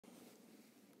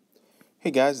Hey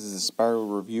guys, this is a Spiral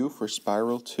review for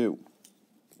Spiral2.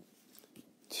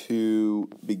 To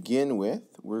begin with,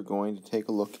 we're going to take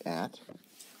a look at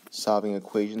solving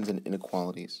equations and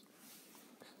inequalities.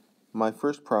 My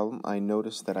first problem, I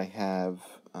noticed that I have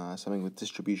something with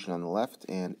distribution on the left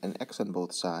and an x on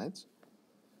both sides.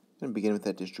 I'm going to begin with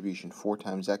that distribution. 4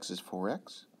 times x is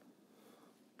 4x.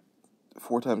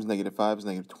 4 times negative 5 is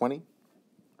negative 20.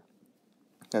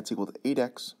 That's equal to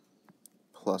 8x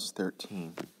plus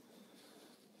 13.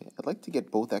 I'd like to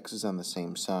get both x's on the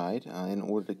same side. In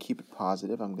order to keep it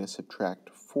positive, I'm going to subtract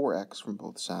 4x from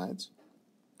both sides,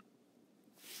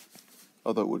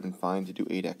 although it would have been fine to do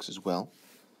 8x as well.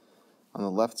 On the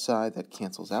left side, that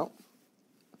cancels out.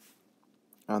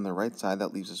 On the right side,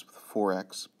 that leaves us with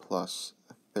 4x plus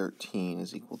 13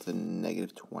 is equal to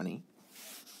negative 20.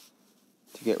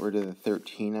 To get rid of the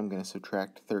 13, I'm going to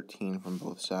subtract 13 from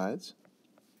both sides.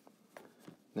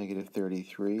 Negative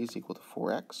 33 is equal to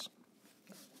 4x.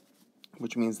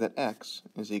 Which means that x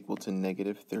is equal to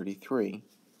negative 33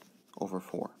 over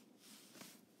 4.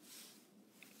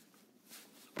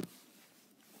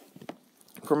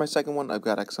 For my second one, I've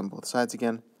got x on both sides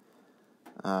again.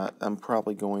 I'm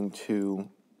probably going to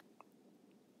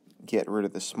get rid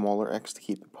of the smaller x to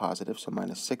keep it positive, so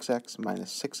minus 6x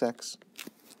minus 6x.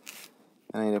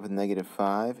 And I end up with negative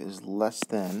 5 is less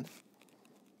than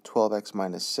 12x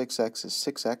minus 6x is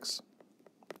 6x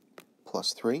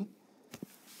plus 3.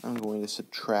 I'm going to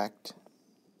subtract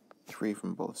 3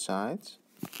 from both sides,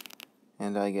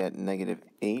 and I get negative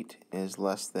 8 is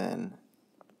less than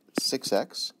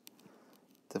 6x.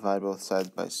 Divide both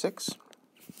sides by 6.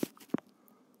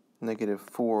 Negative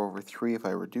 4 over 3, if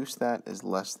I reduce that, is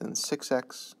less than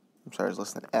 6x. I'm sorry, is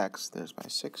less than x. There's my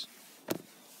 6.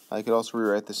 I could also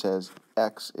rewrite this as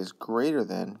x is greater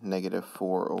than negative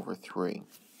 4 over 3.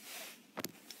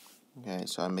 Okay,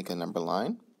 so I make a number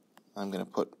line. I'm going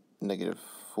to put negative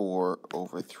 4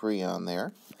 over 3 on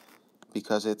there.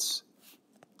 Because it's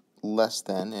less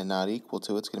than and not equal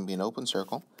to, it's going to be an open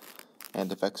circle. And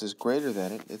if x is greater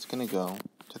than it, it's going to go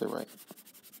to the right.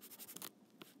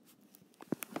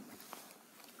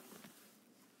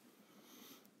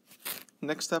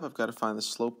 Next up, I've got to find the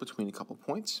slope between a couple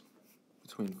points,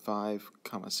 between 5,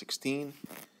 16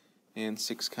 and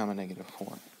 6, negative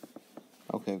 4.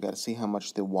 Okay, I've got to see how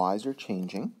much the y's are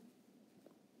changing.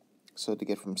 So to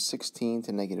get from 16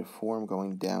 to negative 4, I'm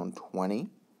going down 20.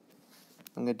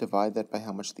 I'm going to divide that by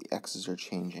how much the x's are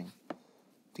changing.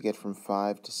 To get from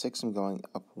 5 to 6, I'm going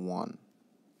up 1.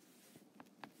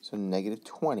 So negative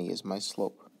 20 is my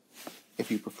slope.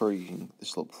 If you prefer using the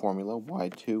slope formula,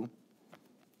 y2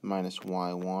 minus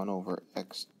y1 over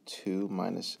x2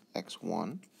 minus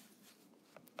x1.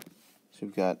 So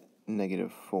we've got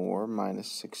negative 4 minus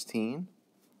 16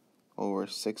 over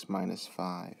 6 minus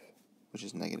 5, which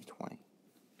is negative 20.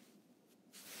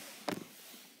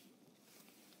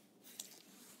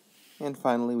 And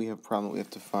finally, we have a problem that we have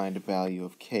to find a value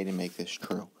of k to make this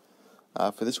true.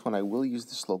 For this one, I will use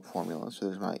the slope formula. So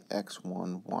there's my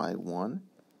x1, y1,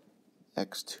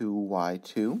 x2,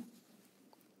 y2.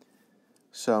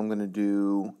 So I'm going to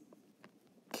do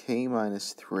k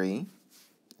minus 3,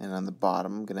 and on the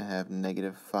bottom I'm going to have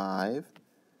negative 5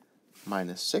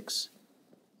 minus 6.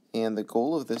 And the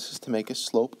goal of this is to make a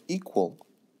slope equal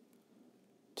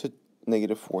to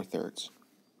negative 4/3.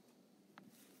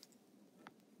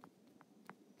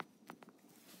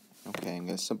 Okay, I'm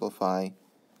going to simplify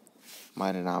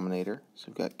my denominator. So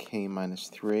we've got k minus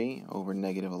 3 over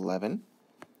negative 11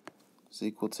 is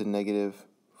equal to negative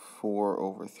 4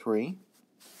 over 3. I'm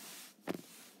going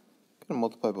to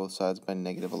multiply both sides by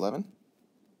negative 11.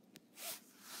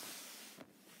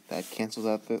 That cancels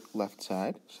out the left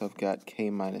side. So I've got k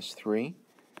minus 3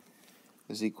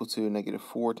 is equal to negative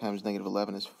 4 times negative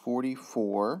 11 is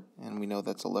 44. And we know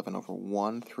that's 11 over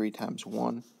 1. 3 times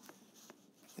 1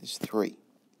 is 3.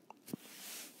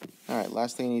 Alright,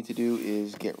 last thing I need to do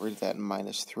is get rid of that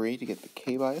minus 3 to get the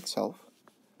k by itself.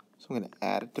 So I'm going to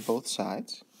add it to both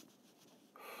sides.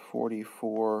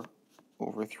 44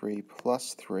 over 3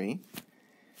 plus 3.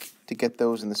 To get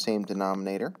those in the same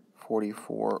denominator,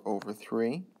 44 over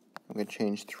 3, I'm going to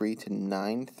change 3 to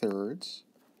 9/3.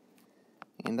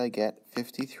 And I get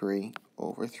 53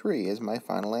 over 3 as my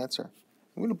final answer.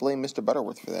 I'm going to blame Mr.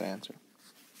 Butterworth for that answer.